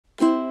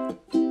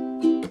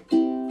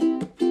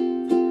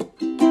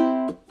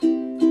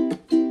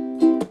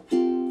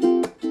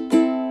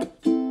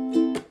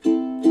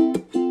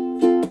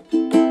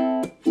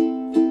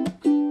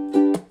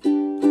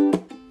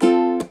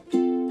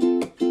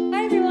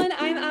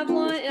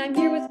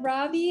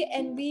Ravi,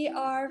 and we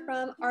are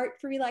from Art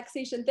for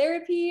Relaxation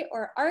Therapy,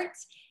 or ART,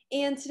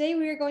 and today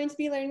we are going to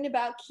be learning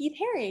about Keith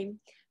Haring.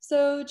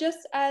 So just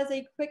as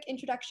a quick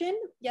introduction,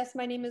 yes,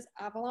 my name is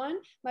Avalon.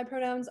 My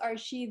pronouns are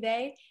she,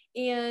 they,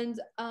 and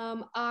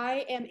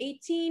I am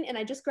 18 and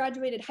I just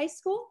graduated high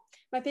school.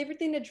 My favorite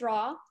thing to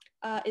draw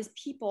is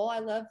people. I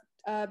love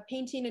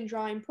painting and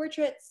drawing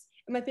portraits,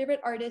 and my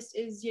favorite artist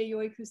is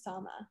Yayoi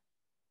Kusama.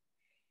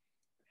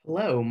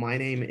 Hello, my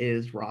name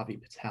is Ravi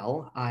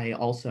Patel. I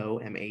also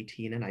am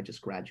 18 and I just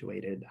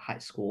graduated high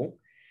school.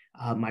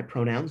 My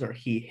pronouns are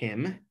he,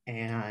 him,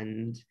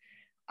 and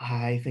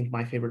I think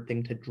my favorite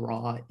thing to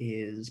draw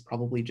is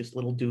probably just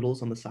little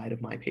doodles on the side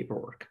of my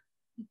paperwork.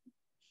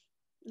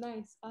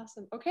 Nice,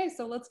 awesome. Okay,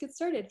 so let's get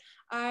started.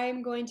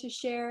 I'm going to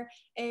share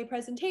a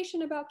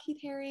presentation about Keith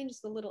Haring,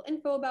 just a little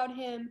info about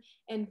him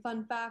and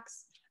fun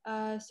facts.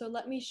 So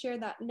let me share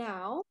that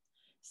now.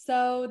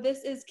 So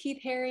this is Keith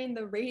Haring,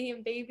 the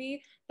Radiant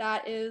Baby.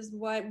 That is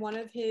what one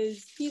of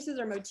his pieces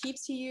or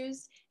motifs he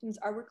used in his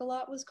artwork a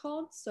lot was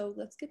called. So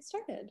let's get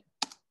started.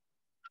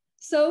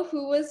 So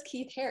who was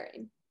Keith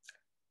Haring?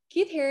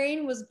 Keith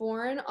Haring was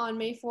born on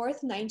May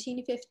 4th,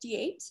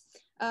 1958,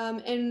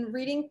 in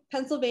Reading,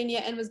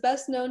 Pennsylvania, and was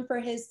best known for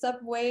his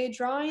subway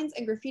drawings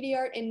and graffiti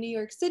art in New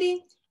York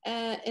City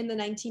in the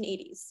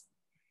 1980s.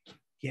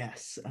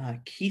 Yes,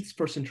 Keith's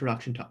first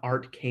introduction to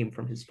art came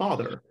from his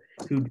father,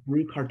 who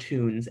drew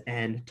cartoons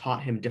and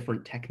taught him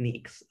different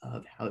techniques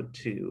of how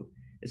to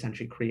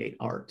essentially create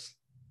art.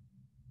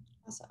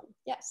 Awesome,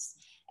 yes.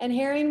 And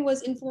Haring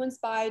was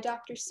influenced by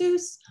Dr.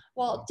 Seuss,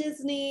 Walt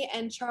Disney,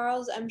 and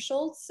Charles M.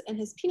 Schulz and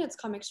his Peanuts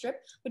comic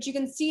strip, which you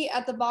can see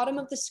at the bottom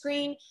of the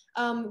screen.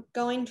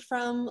 Going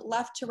from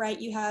left to right,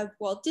 you have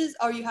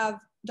you have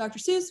Dr.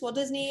 Seuss, Walt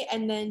Disney,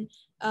 and then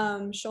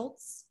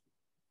Schulz.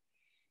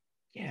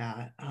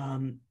 Yeah,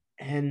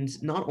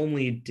 and not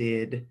only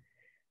did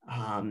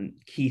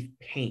Keith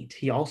paint,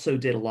 he also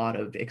did a lot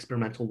of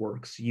experimental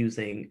works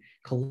using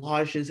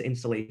collages,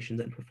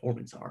 installations, and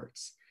performance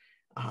arts.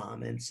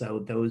 And so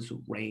those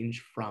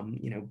range from,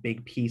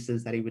 big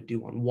pieces that he would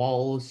do on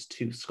walls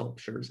to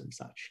sculptures and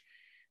such.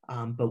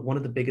 But one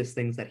of the biggest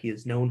things that he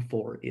is known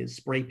for is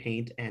spray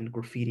paint and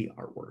graffiti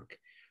artwork.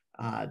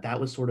 That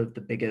was sort of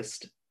the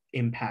biggest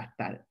impact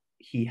that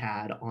he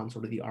had on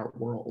sort of the art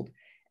world.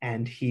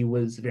 And he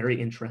was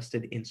very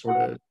interested in sort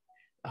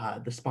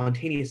of the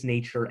spontaneous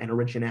nature and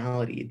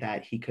originality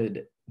that he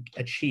could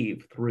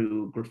achieve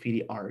through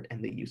graffiti art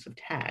and the use of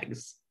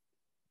tags.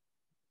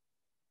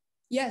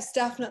 Yes,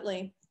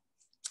 definitely.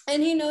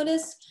 And he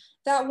noticed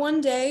that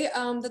one day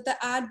that the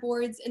ad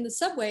boards in the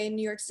subway in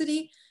New York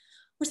City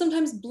were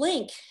sometimes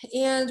blank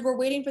and were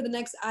waiting for the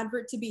next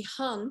advert to be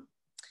hung.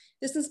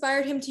 This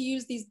inspired him to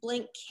use these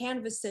blank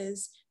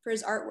canvases for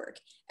his artwork.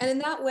 And in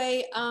that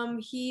way,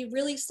 he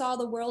really saw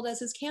the world as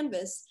his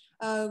canvas.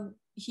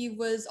 He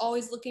was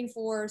always looking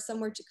for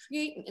somewhere to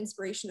create, an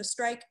inspiration to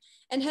strike,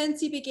 and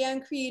hence he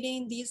began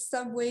creating these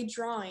subway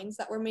drawings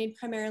that were made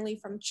primarily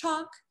from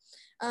chalk.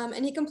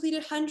 And he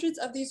completed hundreds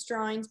of these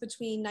drawings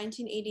between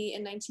 1980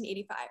 and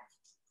 1985.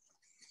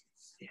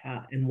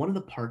 Yeah, and one of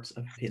the parts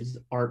of his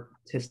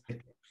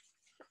artistic,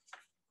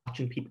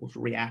 watching people's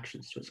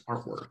reactions to his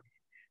artwork.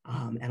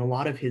 And a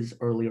lot of his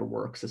earlier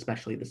works,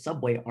 especially the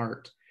subway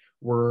art,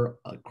 were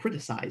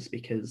criticized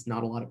because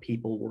not a lot of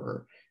people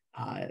were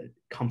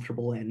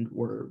comfortable and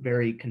were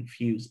very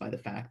confused by the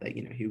fact that,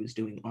 he was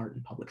doing art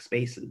in public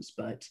spaces.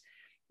 But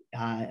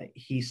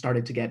he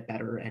started to get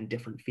better and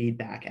different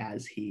feedback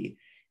as he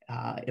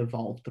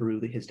evolved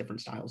through his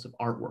different styles of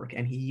artwork,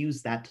 and he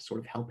used that to sort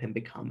of help him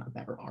become a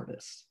better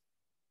artist.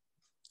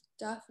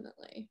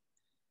 Definitely.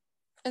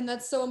 And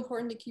that's so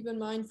important to keep in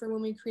mind for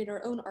when we create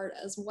our own art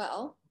as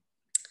well.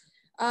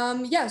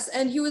 Yes,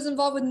 and he was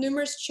involved with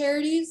numerous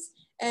charities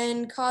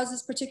and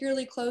causes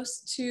particularly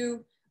close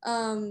to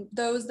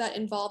those that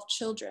involve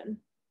children.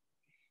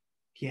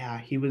 Yeah,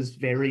 he was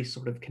very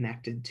sort of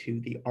connected to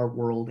the art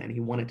world, and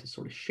he wanted to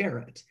sort of share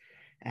it.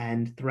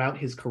 And throughout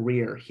his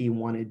career, he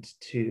wanted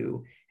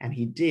to, and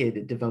he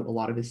did devote a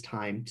lot of his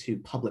time to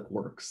public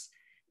works,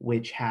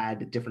 which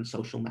had different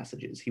social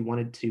messages. He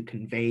wanted to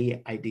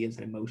convey ideas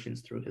and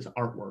emotions through his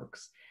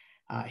artworks.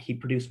 He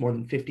produced more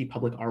than 50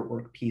 public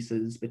artwork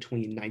pieces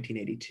between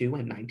 1982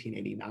 and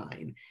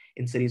 1989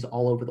 in cities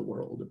all over the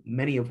world,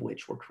 many of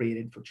which were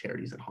created for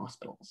charities and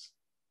hospitals.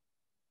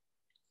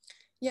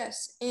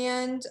 Yes,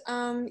 and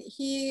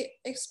he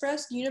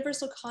expressed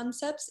universal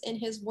concepts in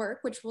his work,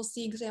 which we'll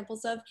see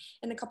examples of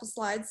in a couple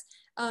slides.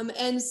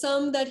 And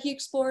some that he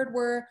explored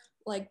were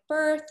like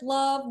birth,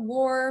 love,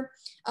 war,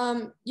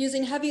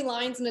 using heavy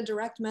lines and a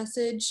direct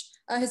message.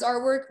 His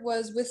artwork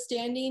was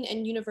withstanding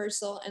and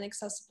universal and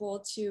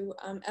accessible to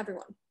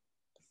everyone.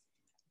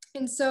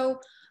 And so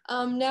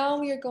now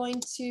we are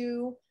going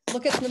to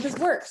look at some of his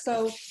work.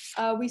 So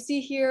we see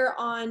here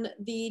on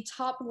the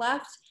top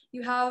left,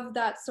 you have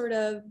that sort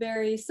of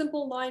very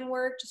simple line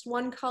work, just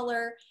one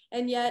color,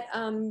 and yet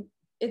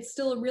it's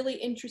still a really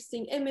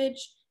interesting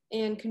image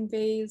and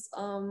conveys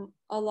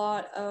a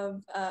lot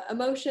of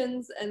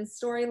emotions and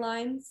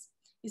storylines.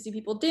 You see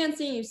people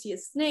dancing, you see a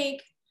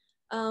snake,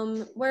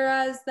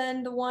 Whereas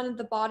then the one at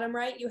the bottom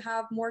right, you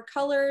have more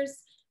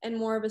colors and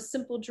more of a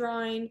simple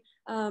drawing.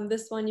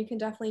 This one you can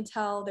definitely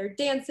tell they're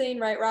dancing,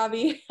 right,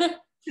 Robbie?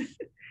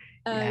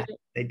 Yeah,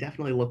 they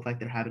definitely look like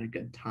they're having a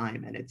good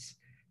time, and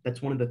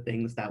that's one of the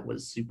things that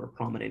was super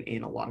prominent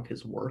in a lot of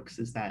his works,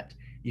 is that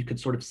you could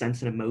sort of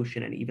sense an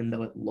emotion, and even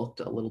though it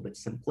looked a little bit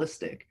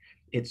simplistic,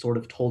 it sort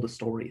of told a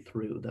story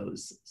through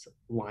those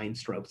line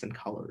strokes and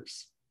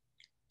colors.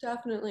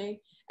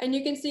 Definitely. And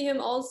you can see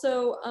him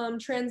also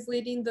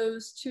translating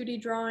those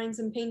 2D drawings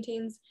and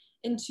paintings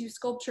into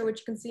sculpture, which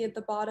you can see at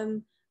the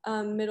bottom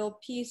middle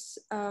piece,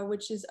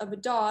 which is of a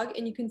dog.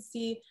 And you can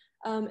see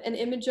an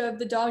image of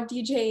the dog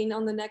DJing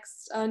on the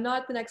next,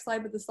 not the next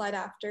slide, but the slide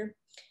after.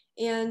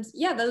 And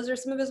yeah, those are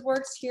some of his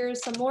works.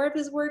 Here's some more of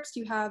his works.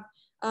 You have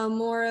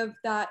more of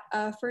that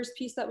first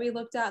piece that we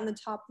looked at in the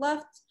top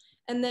left.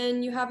 And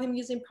then you have him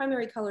using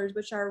primary colors,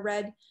 which are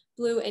red,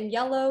 blue, and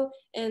yellow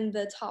in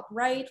the top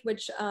right,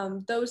 which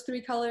those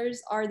three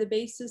colors are the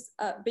basics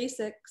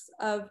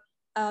of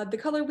the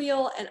color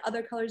wheel and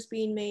other colors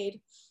being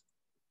made,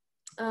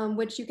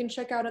 which you can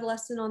check out a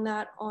lesson on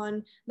that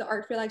on the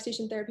Art for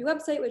Relaxation Therapy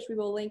website, which we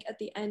will link at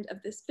the end of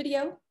this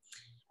video.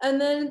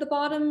 And then the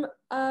bottom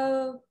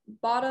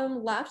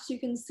left, you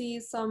can see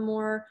some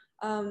more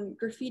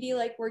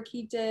graffiti-like work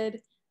he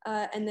did,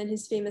 and then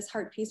his famous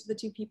heart piece with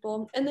the two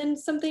people. And then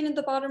something at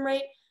the bottom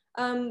right,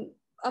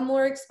 a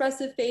more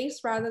expressive face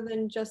rather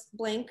than just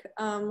blank,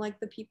 like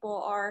the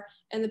people are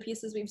in the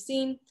pieces we've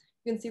seen.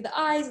 You can see the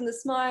eyes and the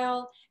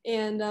smile,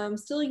 and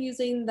still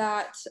using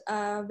that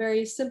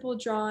very simple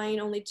drawing,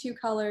 only two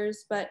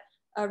colors, but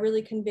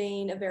really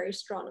conveying a very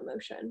strong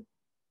emotion.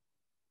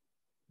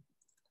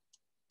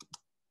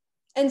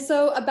 And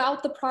so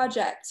about the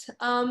project.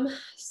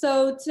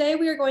 So today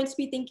we are going to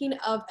be thinking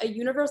of a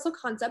universal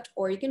concept,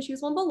 or you can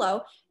choose one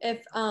below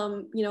if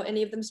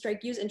any of them strike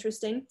you as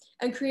interesting,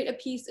 and create a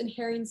piece in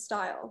Haring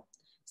style.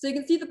 So you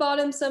can see at the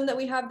bottom, some that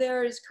we have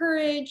there is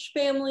courage,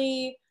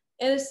 family,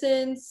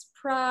 innocence,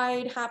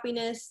 pride,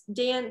 happiness,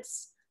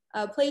 dance,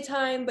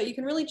 playtime, but you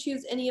can really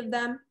choose any of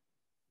them.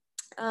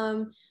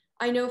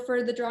 I know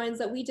for the drawings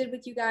that we did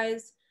with you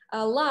guys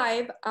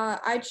live,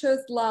 I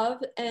chose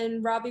love,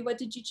 and Robbie, what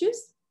did you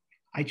choose?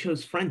 I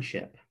chose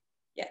friendship.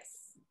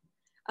 Yes.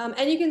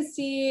 And you can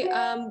see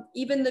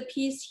even the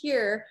piece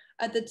here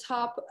at the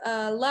top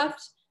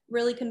left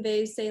really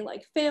conveys, say,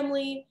 like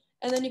family.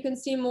 And then you can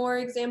see more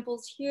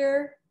examples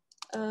here.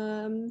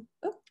 And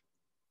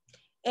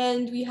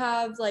we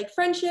have like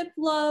friendship,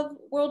 love,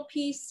 world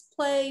peace,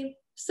 play,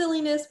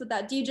 silliness with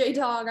that DJ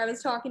dog I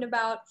was talking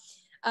about,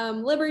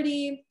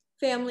 liberty,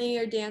 family,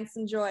 or dance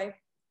and joy.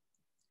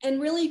 And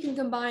really you can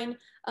combine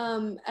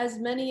as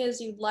many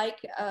as you'd like,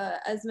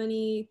 as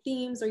many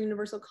themes or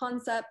universal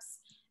concepts,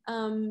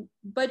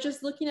 but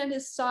just looking at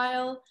his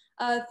style,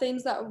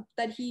 things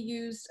that he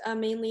used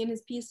mainly in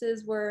his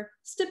pieces were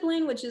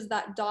stippling, which is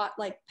that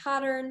dot-like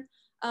pattern,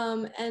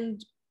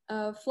 and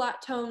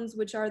flat tones,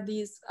 which are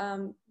these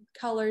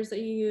colors that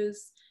you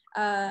use,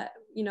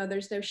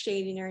 there's no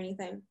shading or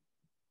anything.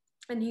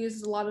 And he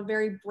uses a lot of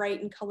very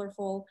bright and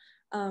colorful,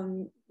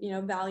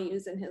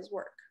 values in his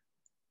work.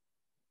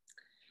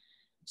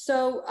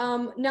 So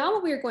now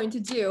what we are going to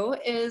do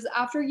is,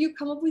 after you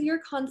come up with your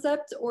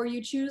concept, or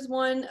you choose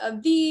one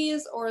of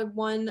these or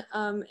one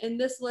in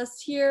this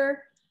list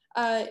here,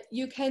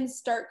 you can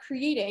start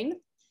creating.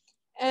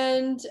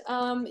 And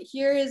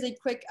here is a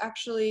quick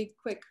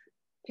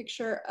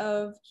picture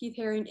of Keith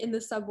Haring in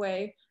the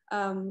subway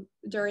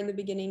during the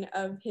beginning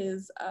of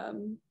his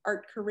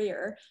art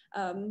career,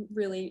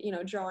 really,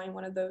 drawing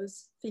one of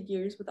those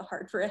figures with a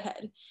heart for a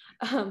head.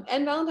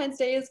 And Valentine's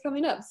Day is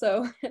coming up,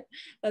 so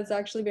that's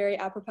actually very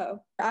apropos.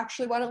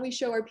 Actually, why don't we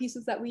show our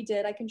pieces that we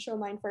did? I can show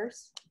mine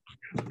first.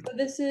 So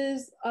this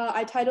is,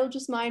 I titled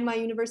just mine, my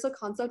universal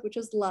concept, which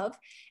is love.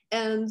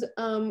 And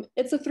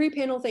it's a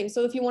 3-panel thing.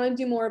 So if you want to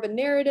do more of a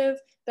narrative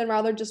than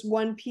rather just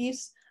one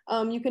piece,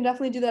 you can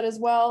definitely do that as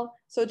well.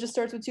 So it just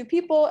starts with 2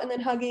 people and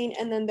then hugging,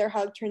 and then their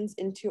hug turns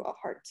into a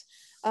heart.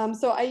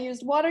 So I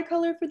used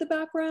watercolor for the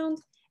background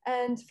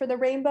and for the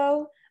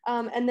rainbow.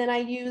 And then I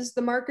used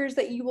the markers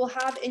that you will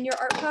have in your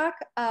art pack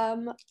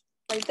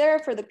right there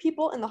for the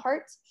people and the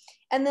hearts.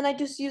 And then I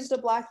just used a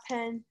black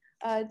pen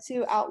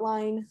to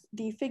outline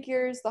the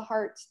figures, the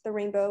heart, the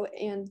rainbow,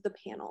 and the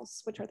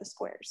panels, which are the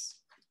squares.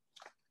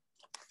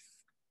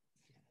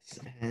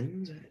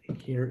 And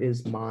here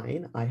is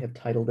mine. I have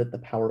titled it The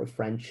Power of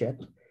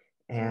Friendship.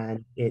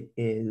 And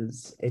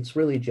it's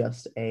really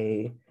just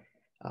a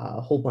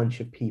whole bunch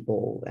of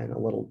people and a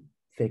little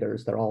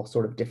figures. They're all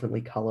sort of differently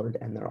colored,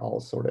 and they're all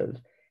sort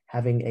of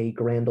having a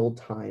grand old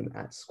time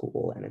at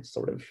school. And it's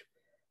sort of,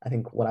 I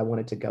think what I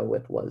wanted to go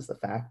with was the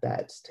fact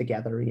that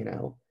together,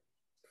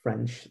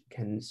 friends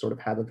can sort of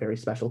have a very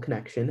special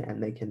connection,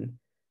 and they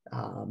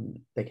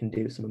can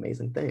do some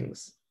amazing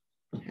things.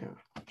 Yeah.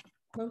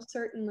 Most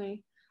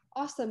certainly.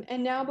 Awesome.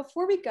 And now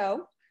before we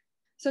go,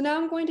 so now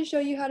I'm going to show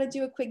you how to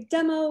do a quick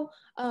demo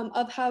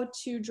of how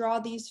to draw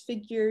these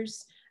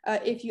figures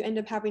if you end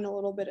up having a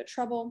little bit of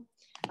trouble.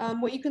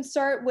 What you can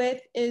start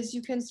with is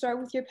you can start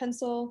with your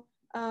pencil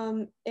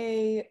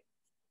you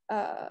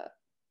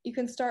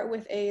can start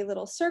with a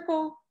little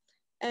circle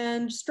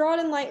and just draw it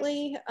in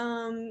lightly.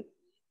 And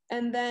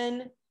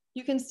then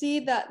you can see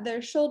that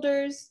their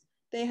shoulders,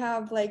 they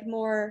have like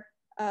more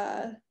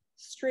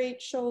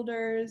straight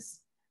shoulders.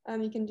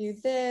 You can do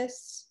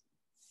this.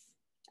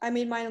 I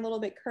made mine a little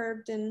bit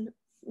curved in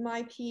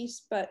my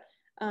piece, but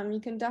you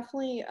can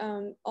definitely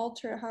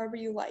alter it however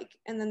you like.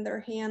 And then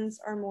their hands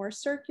are more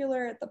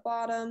circular at the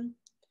bottom.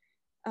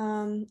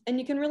 And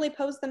you can really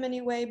pose them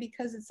anyway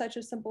because it's such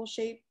a simple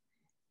shape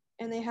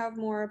and they have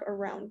more of a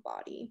round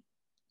body.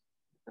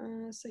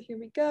 So here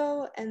we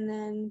go. And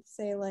then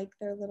say like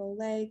their little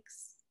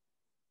legs,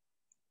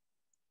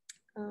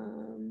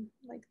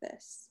 like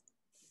this.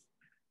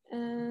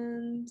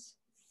 And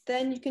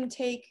then you can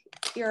take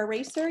your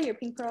eraser, your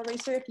pink pearl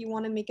eraser, if you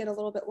want to make it a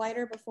little bit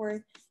lighter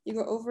before you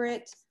go over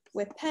it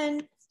with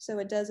pen so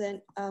it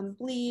doesn't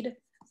bleed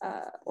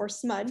or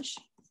smudge.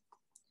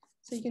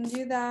 So you can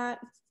do that.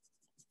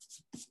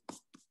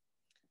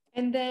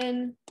 And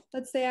then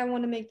let's say I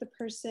want to make the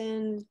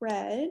person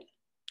red.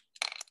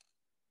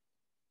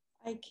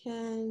 I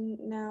can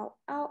now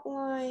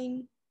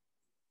outline.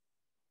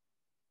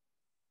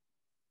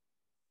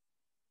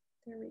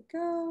 There we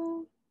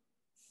go.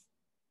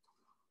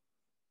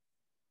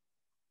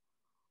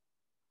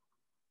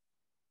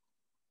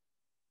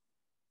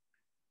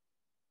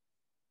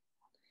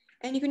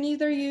 And you can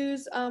either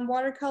use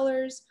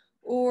watercolors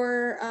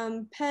or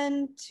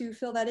pen to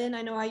fill that in.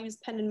 I know I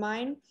used pen in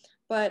mine,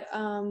 but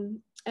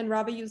and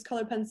Robbie used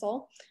colored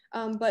pencil.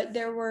 But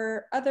there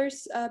were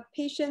others,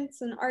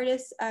 patients and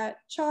artists at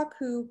CHOC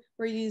who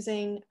were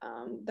using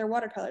their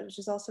watercolors, which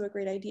is also a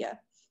great idea.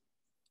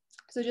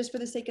 So just for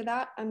the sake of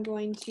that, I'm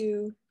going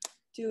to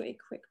do a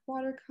quick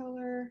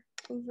watercolor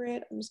over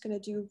it. I'm just going to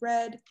do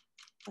red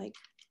like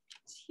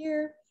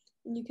here.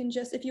 And you can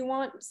just, if you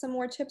want some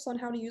more tips on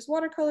how to use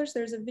watercolors,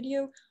 there's a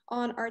video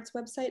on Art's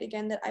website,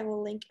 again, that I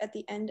will link at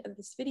the end of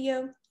this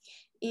video.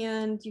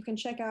 And you can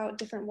check out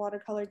different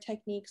watercolor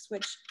techniques,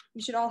 which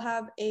you should all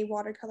have a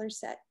watercolor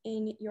set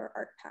in your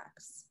art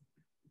packs.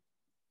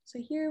 So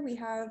here we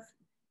have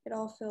it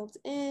all filled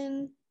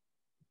in.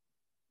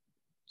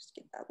 Just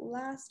get that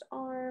last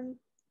arm.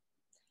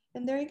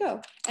 And there you go.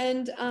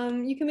 And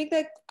you can make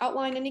that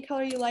outline any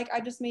color you like.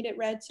 I just made it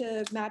red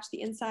to match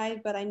the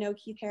inside, but I know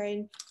Keith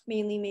Haring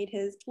mainly made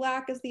his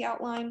black as the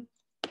outline.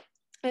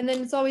 And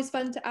then it's always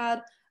fun to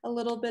add a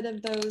little bit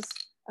of those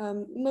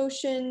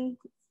motion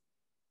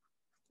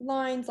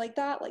lines like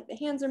that, like the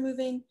hands are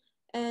moving,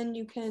 and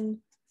you can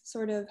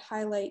sort of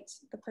highlight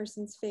the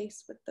person's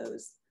face with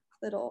those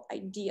little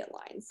idea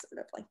lines,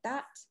 sort of like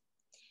that.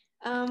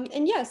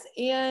 And yes,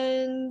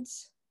 and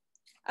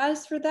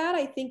as for that,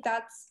 I think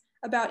that's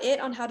about it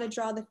on how to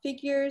draw the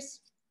figures.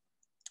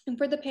 And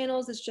for the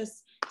panels, it's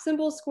just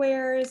simple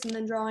squares and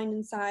then drawing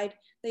inside.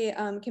 They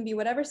can be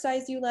whatever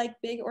size you like,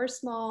 big or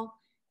small.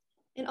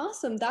 And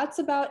awesome, that's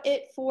about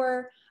it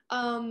for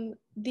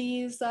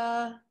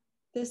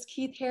this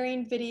Keith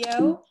Haring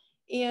video.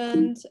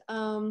 And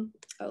oh,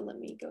 let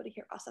me go to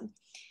here, awesome.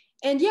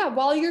 And yeah,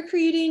 while you're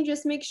creating,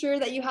 just make sure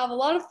that you have a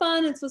lot of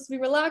fun. It's supposed to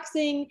be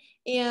relaxing.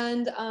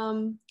 And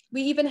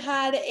we even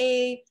had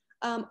a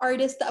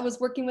artist that was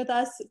working with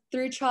us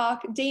through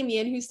CHOC,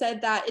 Damien, who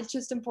said that it's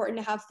just important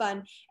to have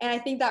fun. And I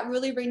think that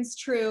really rings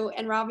true,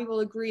 and Robbie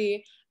will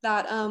agree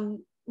that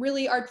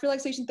really art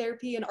relaxation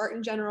therapy and art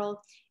in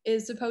general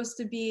is supposed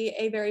to be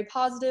a very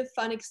positive,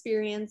 fun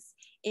experience,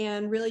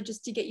 and really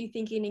just to get you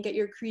thinking and get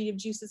your creative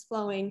juices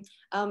flowing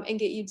and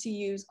get you to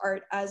use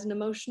art as an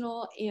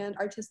emotional and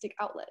artistic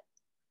outlet.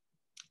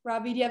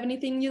 Robbie, do you have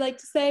anything you'd like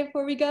to say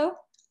before we go?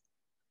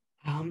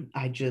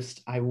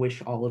 I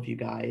wish all of you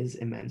guys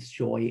immense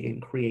joy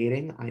in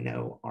creating. I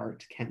know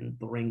art can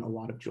bring a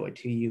lot of joy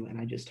to you, and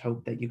I just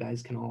hope that you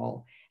guys can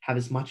all have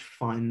as much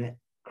fun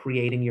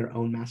creating your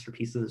own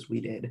masterpieces as we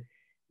did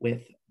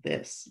with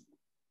this.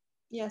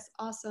 Yes,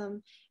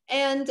 awesome.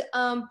 And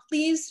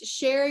please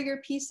share your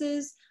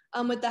pieces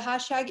with the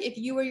hashtag. If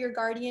You or Your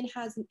Guardian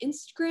has an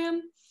Instagram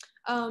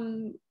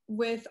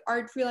with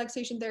art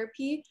relaxation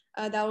therapy,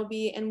 that will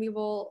be, and we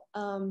will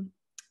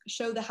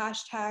show the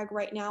hashtag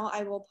right now.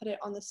 I will put it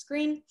on the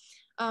screen.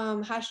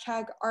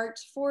 Hashtag art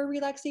for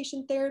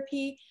relaxation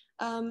therapy.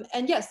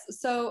 And yes,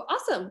 so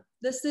awesome.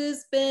 This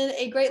has been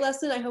a great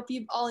lesson. I hope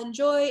you all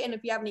enjoy. And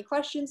if you have any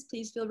questions,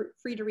 please feel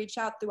free to reach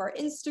out through our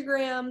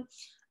Instagram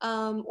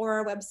or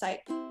our website.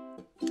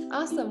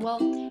 Awesome. Well,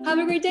 have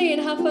a great day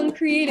and have fun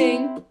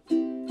creating.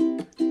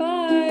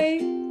 Bye.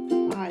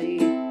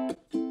 Bye.